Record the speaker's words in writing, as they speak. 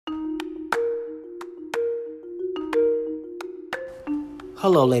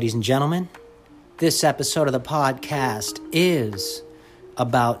Hello, ladies and gentlemen. This episode of the podcast is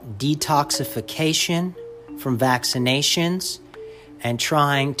about detoxification from vaccinations and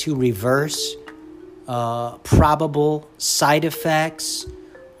trying to reverse probable side effects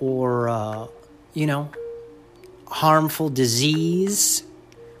or, harmful disease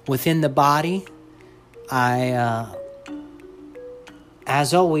within the body. I,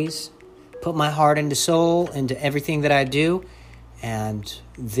 as always, put my heart and soul into everything that I do. And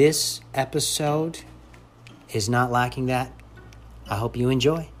this episode is not lacking that. I hope you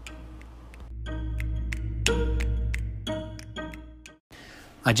enjoy.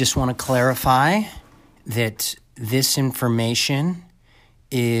 I just want to clarify that this information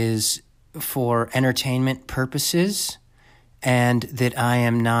is for entertainment purposes and that I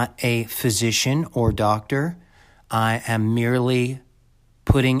am not a physician or doctor. I am merely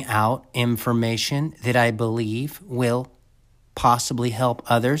putting out information that I believe will possibly help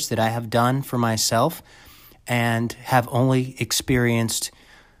others, that I have done for myself and have only experienced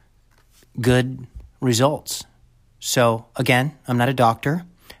good results. So again, I'm not a doctor,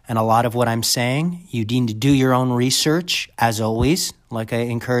 and a lot of what I'm saying, you need to do your own research, as always, like I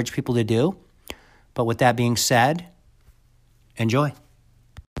encourage people to do. But with that being said, enjoy.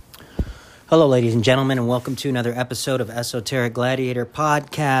 Hello, ladies and gentlemen, and welcome to another episode of Esoteric Gladiator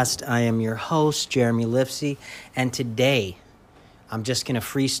Podcast. I am your host, Jeremy Lipsy, and today I'm just going to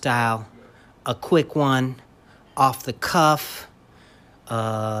freestyle a quick one off the cuff.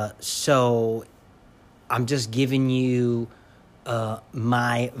 So I'm just giving you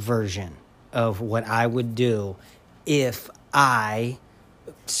my version of what I would do if I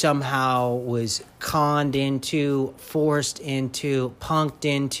somehow was conned into, forced into, punked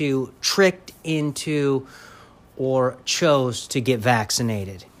into, tricked into, or chose to get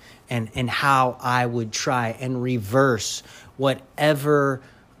vaccinated, and how I would try and reverse whatever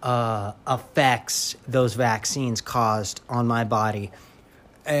effects those vaccines caused on my body.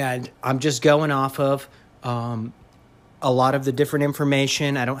 And I'm just going off of a lot of the different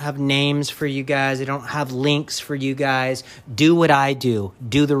information. I don't have names for you guys. I don't have links for you guys. Do what I do.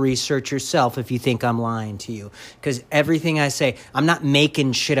 Do the research yourself if you think I'm lying to you. Because everything I say, I'm not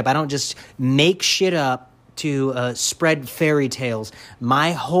making shit up. I don't just make shit up to spread fairy tales.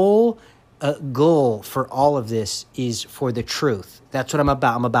 My whole goal for all of this is for the truth. That's what I'm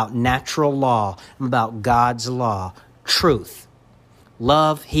about. I'm about natural law. I'm about God's law. Truth.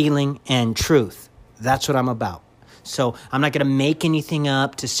 Love, healing, and truth. That's what I'm about. So I'm not going to make anything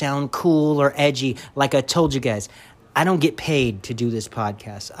up to sound cool or edgy. Like I told you guys, I don't get paid to do this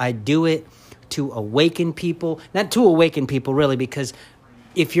podcast. I do it to awaken people. Not to awaken people, really, because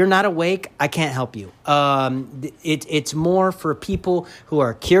if you're not awake, I can't help you. It's more for people who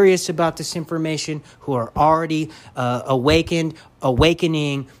are curious about this information, who are already awakening,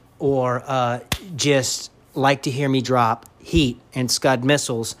 or just like to hear me drop heat and Scud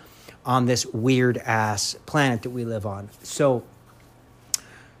missiles on this weird-ass planet that we live on. So,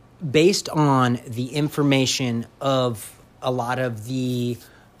 based on the information of a lot of the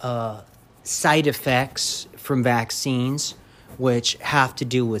side effects from vaccines, which have to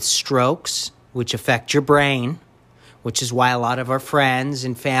do with strokes, which affect your brain, which is why a lot of our friends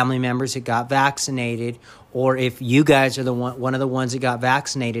and family members that got vaccinated, or if you guys are one of the ones that got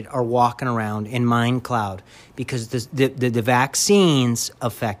vaccinated, are walking around in mind cloud, because the vaccines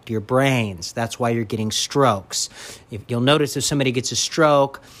affect your brains. That's why you're getting strokes. If you'll notice, if somebody gets a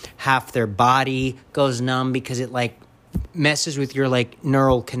stroke, half their body goes numb because it messes with your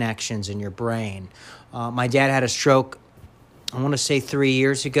neural connections in your brain. My dad had a stroke, I want to say 3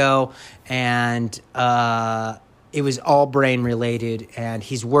 years ago, and it was all brain related, and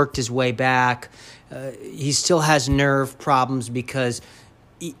he's worked his way back. He still has nerve problems because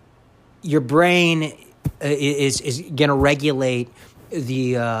your brain is going to regulate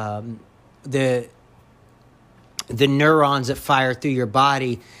the neurons that fire through your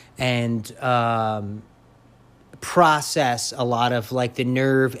body and process a lot of the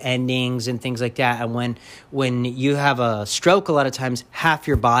nerve endings and things like that. And when you have a stroke, a lot of times half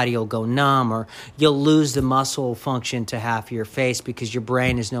your body will go numb, or you'll lose the muscle function to half your face because your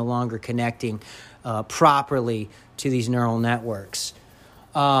brain is no longer connecting properly to these neural networks.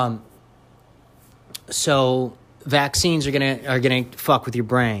 So vaccines are gonna fuck with your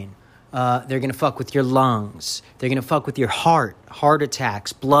brain. They're going to fuck with your lungs. They're going to fuck with your heart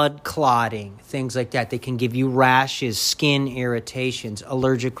attacks, blood clotting, things like that. They can give you rashes, skin irritations,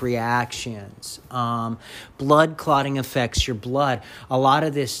 allergic reactions. Blood clotting affects your blood. A lot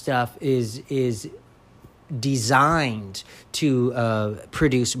of this stuff is designed to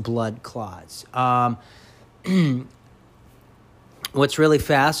produce blood clots. what's really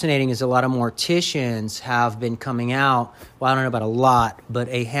fascinating is a lot of morticians have been coming out. Well, I don't know about a lot, but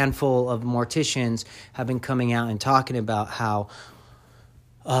a handful of morticians have been coming out and talking about how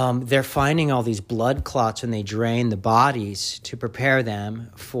they're finding all these blood clots when they drain the bodies to prepare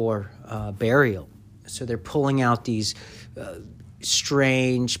them for burial. So they're pulling out these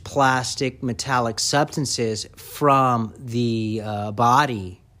strange plastic metallic substances from the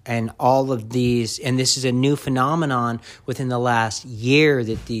body. And all of these, and this is a new phenomenon within the last year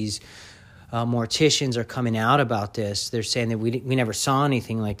that these morticians are coming out about this. They're saying that we never saw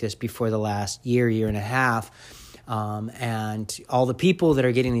anything like this before the last year and a half. And all the people that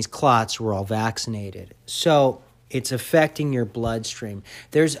are getting these clots were all vaccinated. So it's affecting your bloodstream.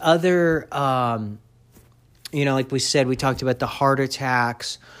 There's other, like we said, we talked about the heart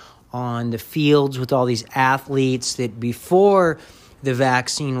attacks on the fields with all these athletes that before the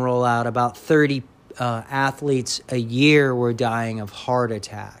vaccine rollout, about 30 athletes a year were dying of heart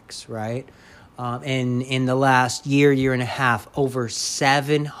attacks, right? And in the last year and a half, over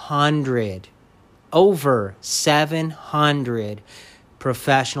 700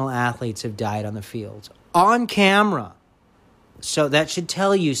 professional athletes have died on the fields, on camera. So that should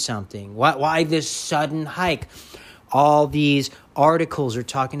tell you something. Why this sudden hike? All these articles are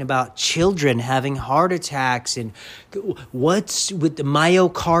talking about children having heart attacks, and what's with the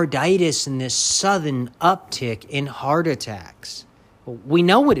myocarditis and this sudden uptick in heart attacks? Well, we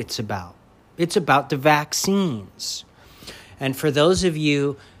know what it's about. It's about the vaccines. And for those of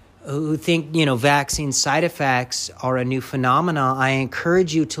you who think, vaccine side effects are a new phenomena, I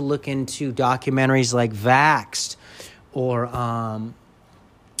encourage you to look into documentaries like Vaxxed, or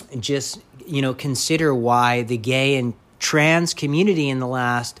just, consider why the gay and trans community in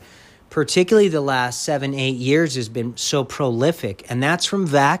particularly the last 7-8 years has been so prolific. And that's from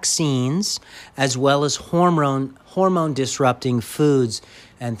vaccines as well as hormone disrupting foods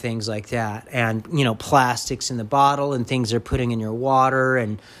and things like that. And, plastics in the bottle and things they're putting in your water.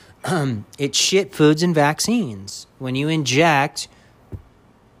 And it's shit foods and vaccines. When you inject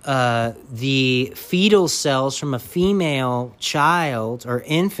the fetal cells from a female child or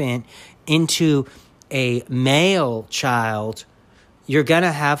infant into a male child, you're going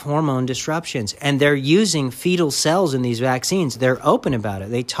to have hormone disruptions. And they're using fetal cells in these vaccines. They're open about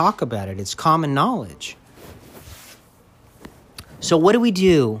it. They talk about it. It's common knowledge. So what do we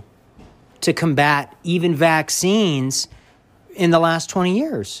do to combat even vaccines in the last 20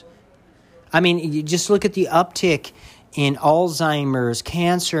 years? I mean, you just look at the uptick in Alzheimer's,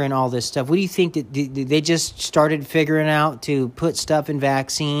 cancer, and all this stuff. What do you think that they just started figuring out to put stuff in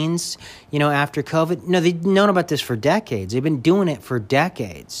vaccines, after COVID? No, they've known about this for decades. They've been doing it for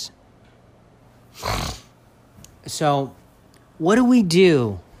decades. So what do we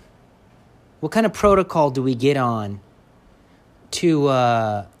do? What kind of protocol do we get on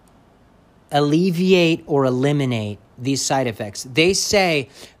to alleviate or eliminate these side effects? They say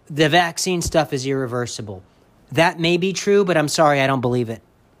the vaccine stuff is irreversible. That may be true, but I'm sorry, I don't believe it.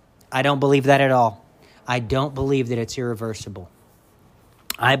 I don't believe that at all. I don't believe that it's irreversible.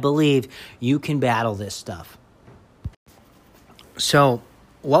 I believe you can battle this stuff. So,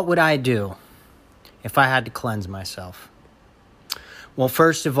 what would I do if I had to cleanse myself? Well,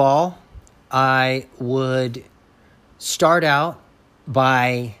 first of all, I would start out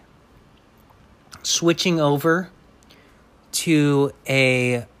by switching over to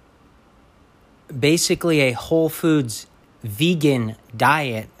basically a whole foods vegan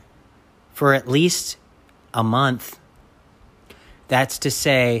diet for at least a month. That's to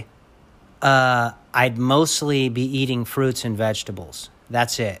say, I'd mostly be eating fruits and vegetables.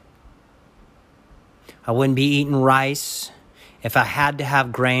 That's it. I wouldn't be eating rice. If I had to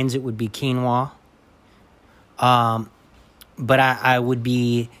have grains, it would be quinoa. But I would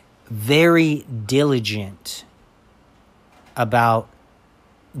be very diligent about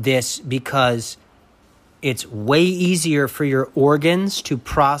this because it's way easier for your organs to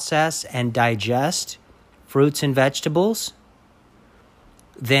process and digest fruits and vegetables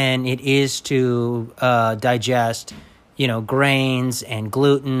than it is to digest, grains and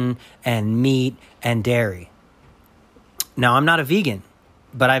gluten and meat and dairy. Now, I'm not a vegan,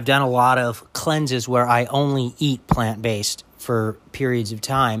 but I've done a lot of cleanses where I only eat plant-based for periods of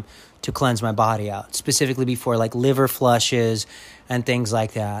time to cleanse my body out, specifically before like liver flushes and things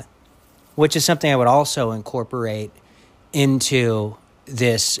like that, which is something I would also incorporate into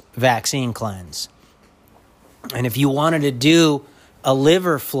this vaccine cleanse. And if you wanted to do a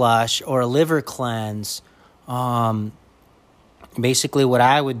liver flush or a liver cleanse, basically what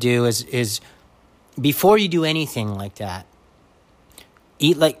I would do is before you do anything like that,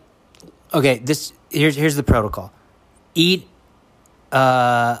 eat here's the protocol. Eat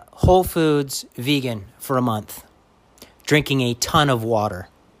Whole Foods vegan for a month. Drinking a ton of water.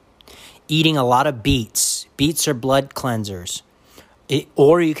 Eating a lot of beets. Beets are blood cleansers.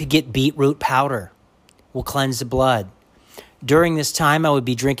 Or you could get beetroot powder. Will cleanse the blood. During this time, I would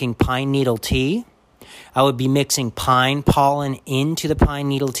be drinking pine needle tea. I would be mixing pine pollen into the pine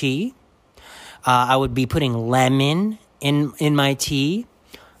needle tea. I would be putting lemon in my tea.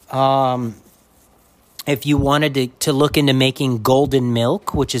 If you wanted to look into making golden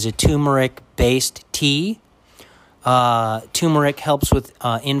milk, which is a turmeric-based tea, turmeric helps with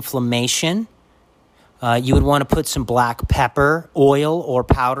inflammation. You would want to put some black pepper oil or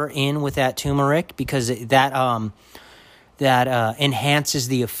powder in with that turmeric because that enhances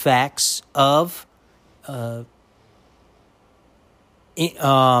the effects of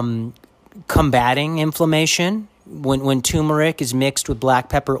combating inflammation. When turmeric is mixed with black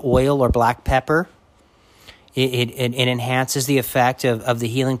pepper oil or black pepper, it enhances the effect of the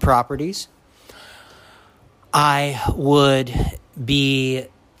healing properties. I would be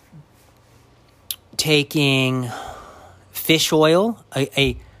taking fish oil,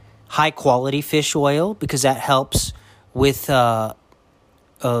 a high-quality fish oil, because that helps with blood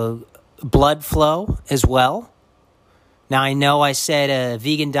flow as well. Now, I know I said a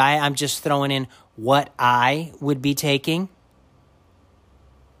vegan diet. I'm just throwing in what I would be taking.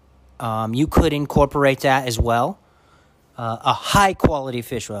 You could incorporate that as well. A high-quality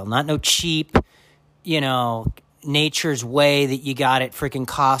fish oil, not no cheap, Nature's Way that you got at freaking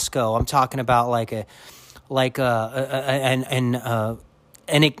Costco. I'm talking about like a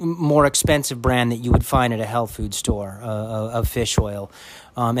more expensive brand that you would find at a health food store of fish oil.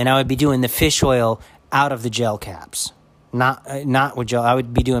 And I would be doing the fish oil out of the gel caps, not with gel. I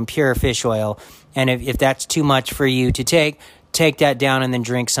would be doing pure fish oil. And if that's too much for you to take that down and then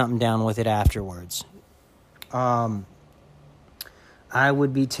drink something down with it afterwards. I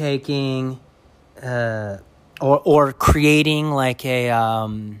would be taking or creating like a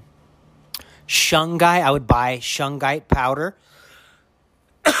shungite. I would buy shungite powder.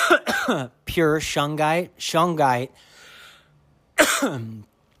 Pure shungite. Shungite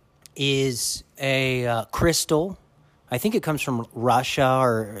is a crystal. I think it comes from Russia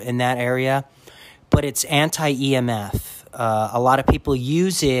or in that area, but it's anti-EMF. A lot of people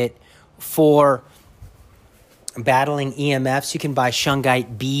use it for battling EMFs. You can buy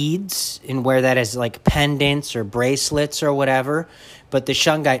shungite beads and wear that as like pendants or bracelets or whatever. But the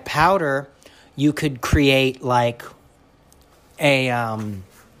shungite powder, you could create like a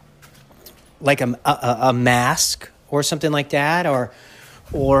mask or something like that, or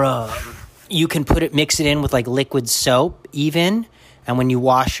you can mix it in with like liquid soap even, and when you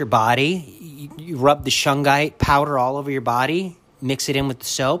wash your body, you rub the shungite powder all over your body, mix it in with the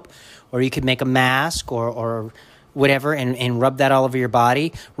soap, or you could make a mask or whatever and rub that all over your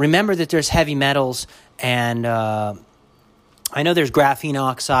body. Remember that there's heavy metals, and I know there's graphene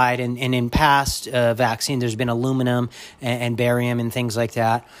oxide, and in past vaccines there's been aluminum and barium and things like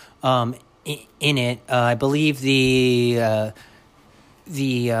that in it. I believe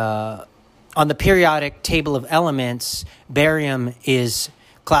on the periodic table of elements, barium is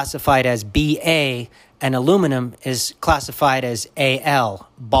classified as Ba, and aluminum is classified as Al,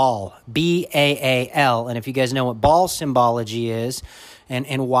 ball, Baal. And if you guys know what ball symbology is,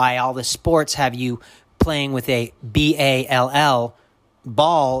 and why all the sports have you playing with a Ball,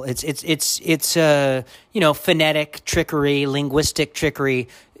 ball, it's phonetic trickery, linguistic trickery.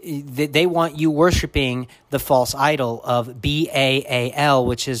 They want you worshiping the false idol of Baal,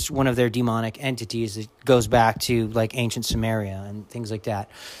 which is one of their demonic entities that goes back to like ancient Samaria and things like that.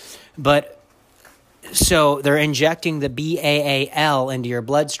 But so they're injecting the Baal into your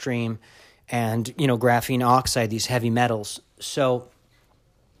bloodstream, and graphene oxide, these heavy metals. So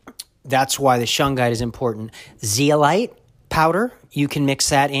that's why the shungite is important. Zeolite powder, you can mix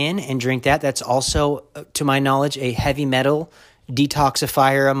that in and drink that. That's also, to my knowledge, a heavy metal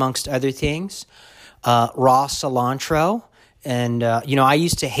detoxifier amongst other things. Raw cilantro. And, I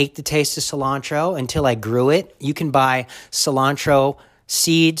used to hate the taste of cilantro until I grew it. You can buy cilantro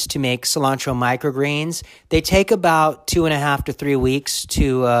seeds to make cilantro microgreens. They take about 2.5 to 3 weeks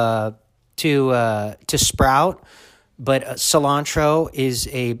to sprout. But cilantro is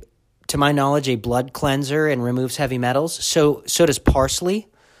to my knowledge, a blood cleanser and removes heavy metals. So does parsley.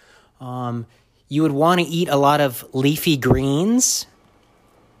 You would want to eat a lot of leafy greens.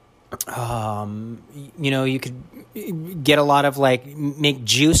 You could get a lot of make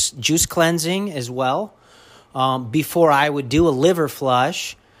juice cleansing as well. Before I would do a liver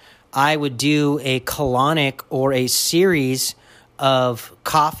flush, I would do a colonic or a series of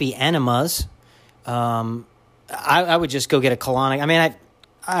coffee enemas. I would just go get a colonic. I mean,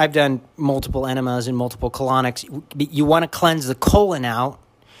 I've done multiple enemas and multiple colonics. You want to cleanse the colon out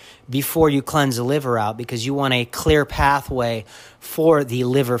before you cleanse the liver out, because you want a clear pathway for the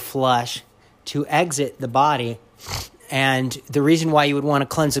liver flush to exit the body. And the reason why you would want to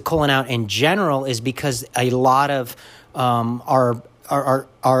cleanse the colon out in general is because a lot of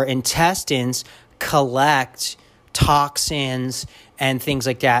our intestines collect toxins and things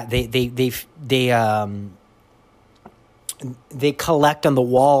like that. They collect on the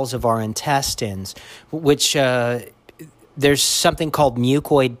walls of our intestines, which there's something called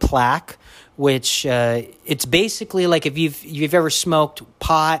mucoid plaque, which it's basically like if you've ever smoked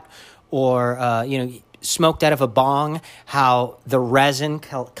pot or smoked out of a bong, how the resin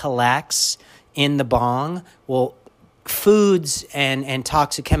collects in the bong. Well, foods and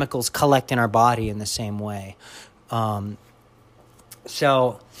toxic chemicals collect in our body in the same way.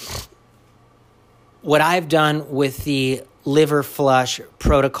 So what I've done with the liver flush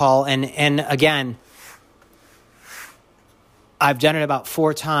protocol, and again, I've done it about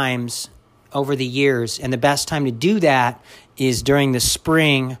 4 times over the years, and the best time to do that is during the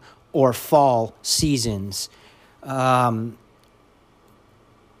spring or fall seasons. You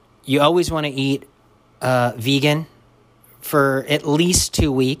always want to eat vegan for at least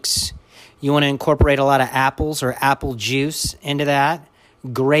 2 weeks. You want to incorporate a lot of apples or apple juice into that.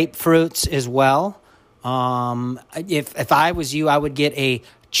 Grapefruits as well. If I was you, I would get a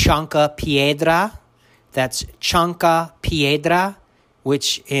chanca piedra. That's chanca piedra,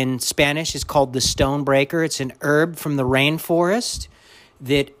 which in Spanish is called the stone breaker. It's an herb from the rainforest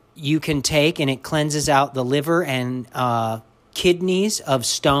that you can take, and it cleanses out the liver and kidneys of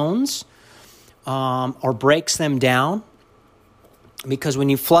stones, or breaks them down. Because when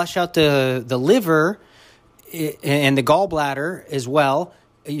you flush out the liver and the gallbladder as well,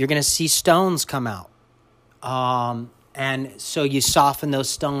 you're going to see stones come out. And so you soften those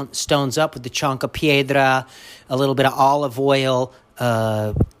stones up with the chanca piedra, a little bit of olive oil,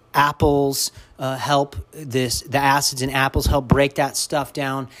 apples help the acids in apples help break that stuff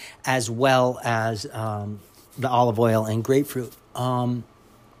down, as well as the olive oil and grapefruit. When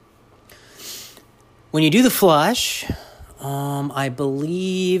you do the flush, I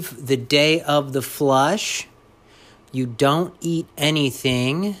believe the day of the flush, you don't eat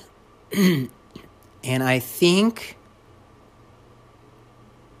anything. And I think,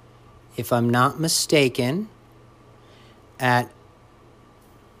 if I'm not mistaken,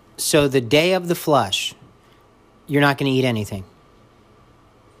 so the day of the flush, you're not going to eat anything.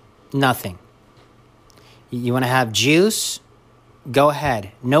 Nothing. You want to have juice? Go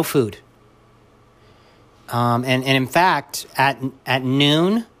ahead. No food. And in fact, at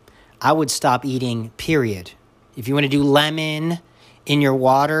noon, I would stop eating, period. If you want to do lemon in your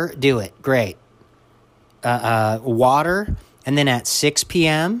water, do it. Great. Water, and then at 6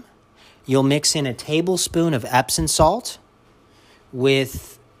 p.m., you'll mix in a tablespoon of Epsom salt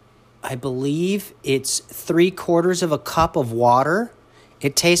with, I believe it's 3/4 of a cup of water.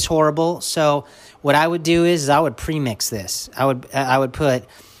 It tastes horrible. So what I would do is I would premix this. I would put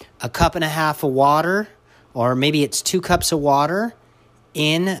 1.5 cups of water, or maybe it's 2 cups of water,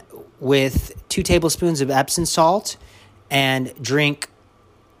 in with 2 tablespoons of Epsom salt, and drink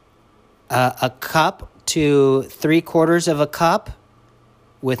a cup to 3/4 of a cup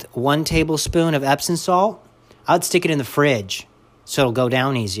with 1 tablespoon of Epsom salt. I'd stick it in the fridge so it'll go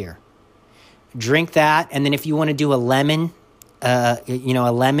down easier. Drink that, and then if you want to do a lemon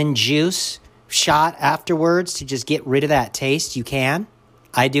juice shot afterwards to just get rid of that taste, you can.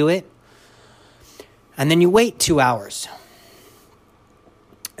 I do it. And then you wait 2 hours.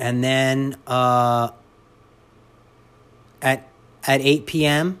 And then at 8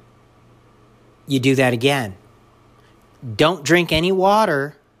 p.m., you do that again. Don't drink any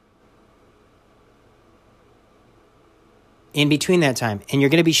water in between that time. And you're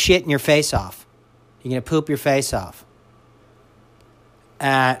going to be shitting your face off. You're going to poop your face off.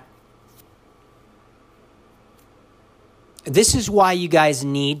 This is why you guys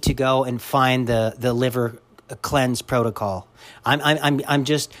need to go and find the liver cleanse protocol.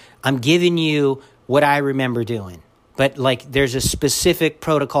 I'm giving you what I remember doing. But there's a specific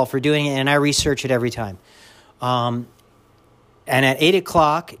protocol for doing it, and I research it every time. And at 8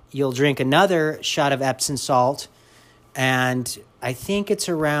 o'clock, you'll drink another shot of Epsom salt, and I think it's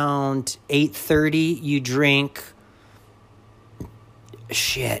around 8:30 you drink.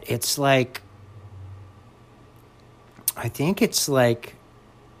 It's I think it's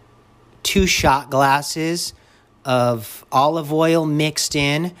 2 shot glasses of olive oil mixed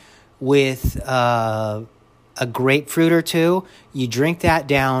in with a grapefruit or 2. You drink that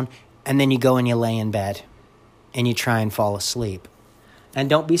down, and then you go and you lay in bed. and you try and fall asleep. And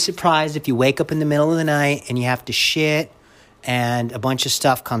don't be surprised if you wake up in the middle of the night and you have to shit and a bunch of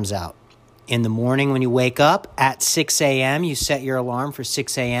stuff comes out. In the morning when you wake up at 6 a.m., you set your alarm for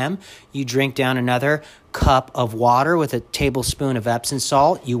 6 a.m., you drink down another cup of water with a tablespoon of Epsom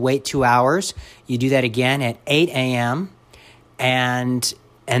salt, you wait 2 hours, you do that again at 8 a.m., and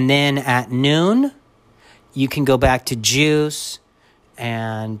then at noon, you can go back to juice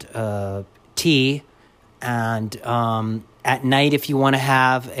and tea, and at night, if you want to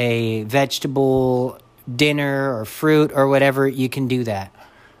have a vegetable dinner or fruit or whatever, you can do that.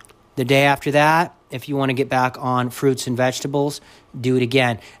 The day after that, if you want to get back on fruits and vegetables, do it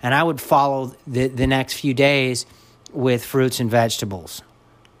again. And I would follow the next few days with fruits and vegetables.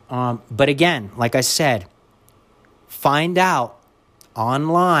 But again, like I said, find out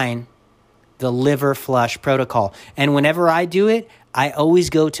online the liver flush protocol. And whenever I do it, I always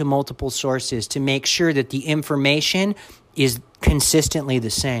go to multiple sources to make sure that the information is consistently the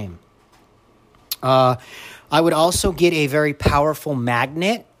same. I would also get a very powerful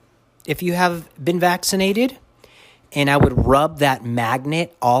magnet if you have been vaccinated, and I would rub that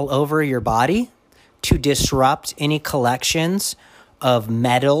magnet all over your body to disrupt any collections of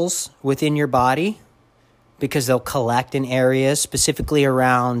metals within your body, because they'll collect in areas specifically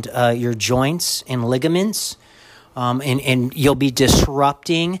around your joints and ligaments. And you'll be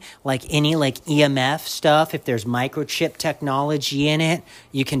disrupting any EMF stuff. If there's microchip technology in it,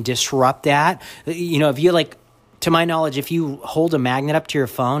 you can disrupt that. If you to my knowledge, if you hold a magnet up to your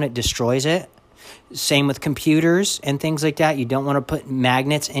phone, it destroys it. Same with computers and things like that. You don't want to put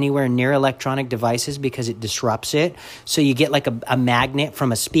magnets anywhere near electronic devices because it disrupts it. So you get a magnet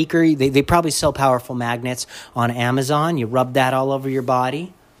from a speaker. They probably sell powerful magnets on Amazon. You rub that all over your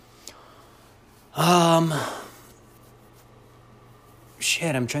body.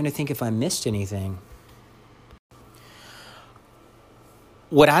 Shit, I'm trying to think if I missed anything.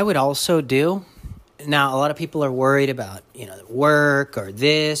 What I would also do, now a lot of people are worried about, work or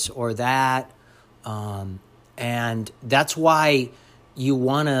this or that. And that's why you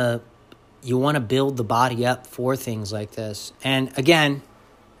want to build the body up for things like this. And again,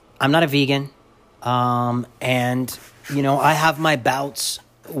 I'm not a vegan. And I have my bouts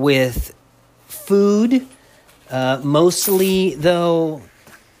with food. Mostly, though,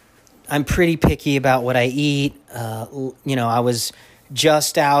 I'm pretty picky about what I eat. I was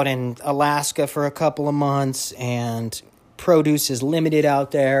just out in Alaska for a couple of months, and produce is limited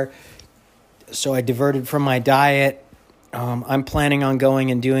out there. So I diverted from my diet. I'm planning on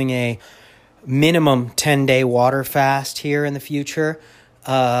going and doing a minimum 10-day water fast here in the future.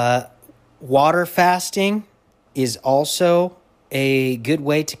 Water fasting is also a good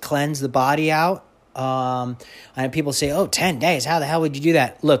way to cleanse the body out. And people say, 10 days, how the hell would you do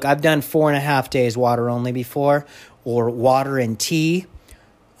that? Look, I've done 4.5 days water only before, or water and tea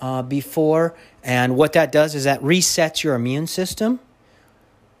before. And what that does is that resets your immune system.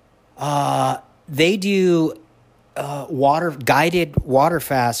 They do guided water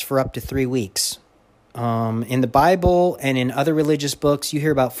fasts for up to 3 weeks. In the Bible and in other religious books, you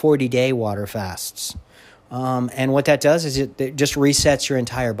hear about 40-day water fasts. And what that does is it just resets your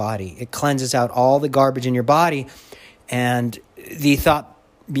entire body. It cleanses out all the garbage in your body. And the thought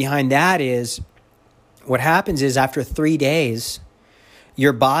behind that is, what happens is after 3 days,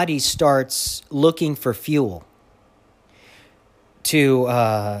 your body starts looking for fuel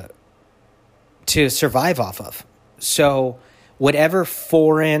to survive off of. So whatever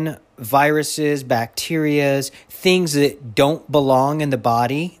foreign viruses, bacterias, things that don't belong in the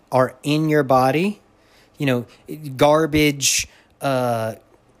body are in your body. Garbage, like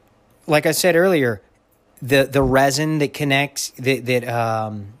I said earlier, the resin that connects,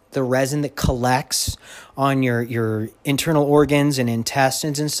 the resin that collects on your internal organs and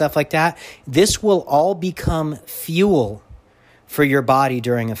intestines and stuff like that, this will all become fuel for your body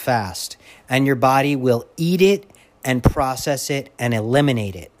during a fast. And your body will eat it and process it and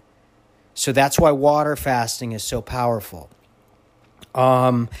eliminate it. So that's why water fasting is so powerful.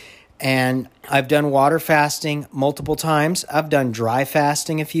 And I've done water fasting multiple times. I've done dry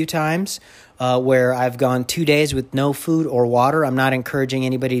fasting a few times, where I've gone 2 days with no food or water. I'm not encouraging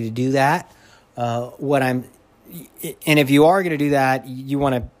anybody to do that. And if you are going to do that, you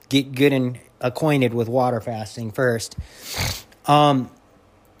want to get good and acquainted with water fasting first.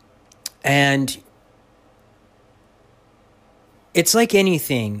 And it's like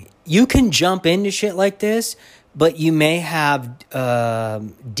anything. You can jump into shit like this, but you may have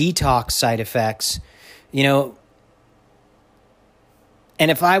detox side effects, And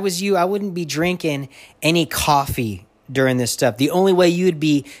if I was you, I wouldn't be drinking any coffee during this stuff. The only way you'd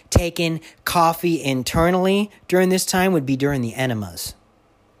be taking coffee internally during this time would be during the enemas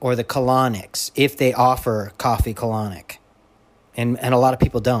or the colonics, if they offer coffee colonic. And a lot of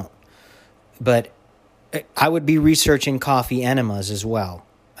people don't. But I would be researching coffee enemas as well.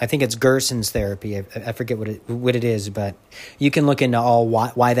 I think it's Gerson's therapy. I forget what it is, but you can look into all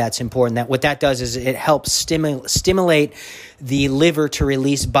why that's important. That what that does is it helps stimulate the liver to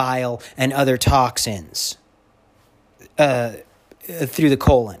release bile and other toxins through the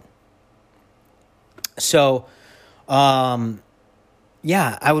colon. So, I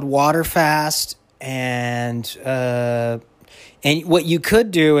would water fast, and what you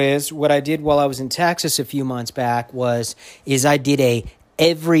could do is what I did while I was in Texas a few months back is I did a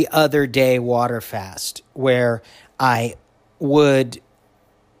every other day water fast where I would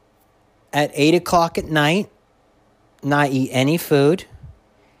at 8:00 at night not eat any food,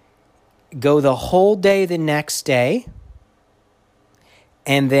 go the whole day the next day,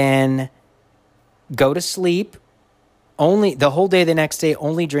 and then go to sleep only the whole day the next day,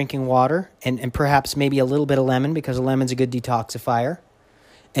 only drinking water and perhaps maybe a little bit of lemon, because a lemon's a good detoxifier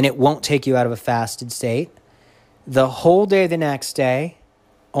and it won't take you out of a fasted state. The whole day the next day,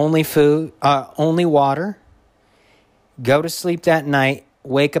 only food, only water, go to sleep that night,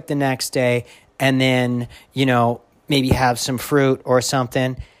 wake up the next day, and then, maybe have some fruit or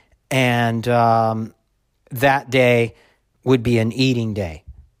something. And that day would be an eating day.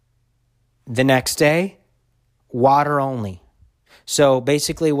 The next day, water only. So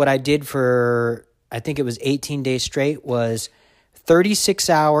basically what I did for, I think it was 18 days straight, was 36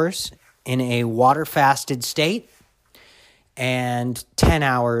 hours in a water fasted state and 10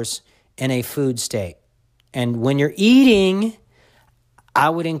 hours in a food state. And when you're eating, I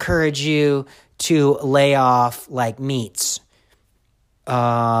would encourage you to lay off like meats.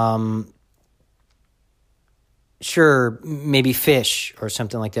 Sure, maybe fish or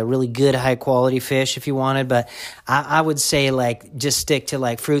something like that. Really good, high quality fish if you wanted. But I would say just stick to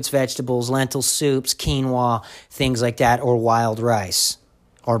like fruits, vegetables, lentil soups, quinoa, things like that, or wild rice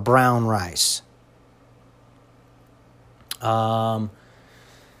or brown rice. But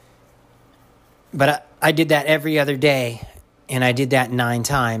I did that every other day, and I did that 9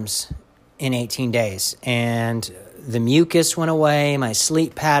 times in 18 days. And the mucus went away. My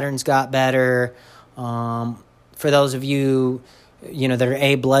sleep patterns got better. For those of you, that are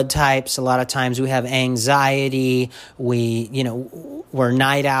A blood types, a lot of times we have anxiety. We're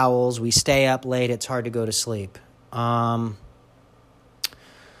night owls. We stay up late. It's hard to go to sleep. I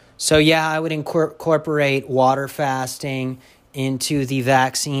would incorporate water fasting into the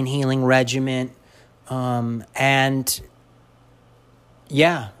vaccine healing regimen. Again,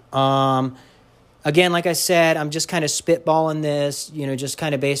 like I said, I'm just kind of spitballing this, just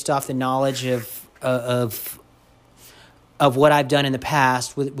kind of based off the knowledge of what I've done in the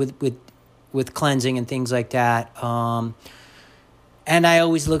past with cleansing and things like that. And I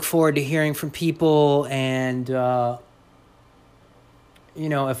always look forward to hearing from people, and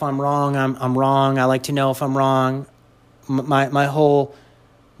if I'm wrong, I'm wrong. I like to know if I'm wrong. My whole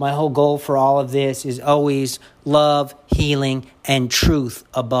goal for all of this is always love, healing, and truth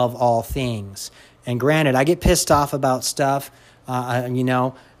above all things. And granted, I get pissed off about stuff.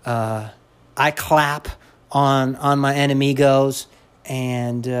 I clap on my enemigos,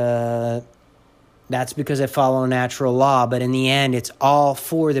 and that's because I follow natural law. But in the end, it's all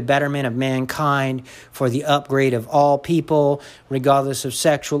for the betterment of mankind, for the upgrade of all people, regardless of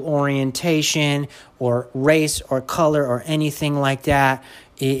sexual orientation or race or color or anything like that.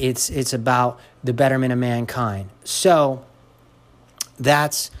 It's about the betterment of mankind. So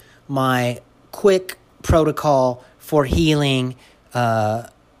that's my quick protocol for healing and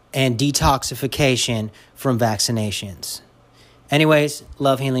detoxification from vaccinations. Anyways,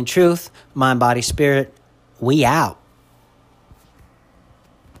 love, healing, truth, mind, body, spirit. We out.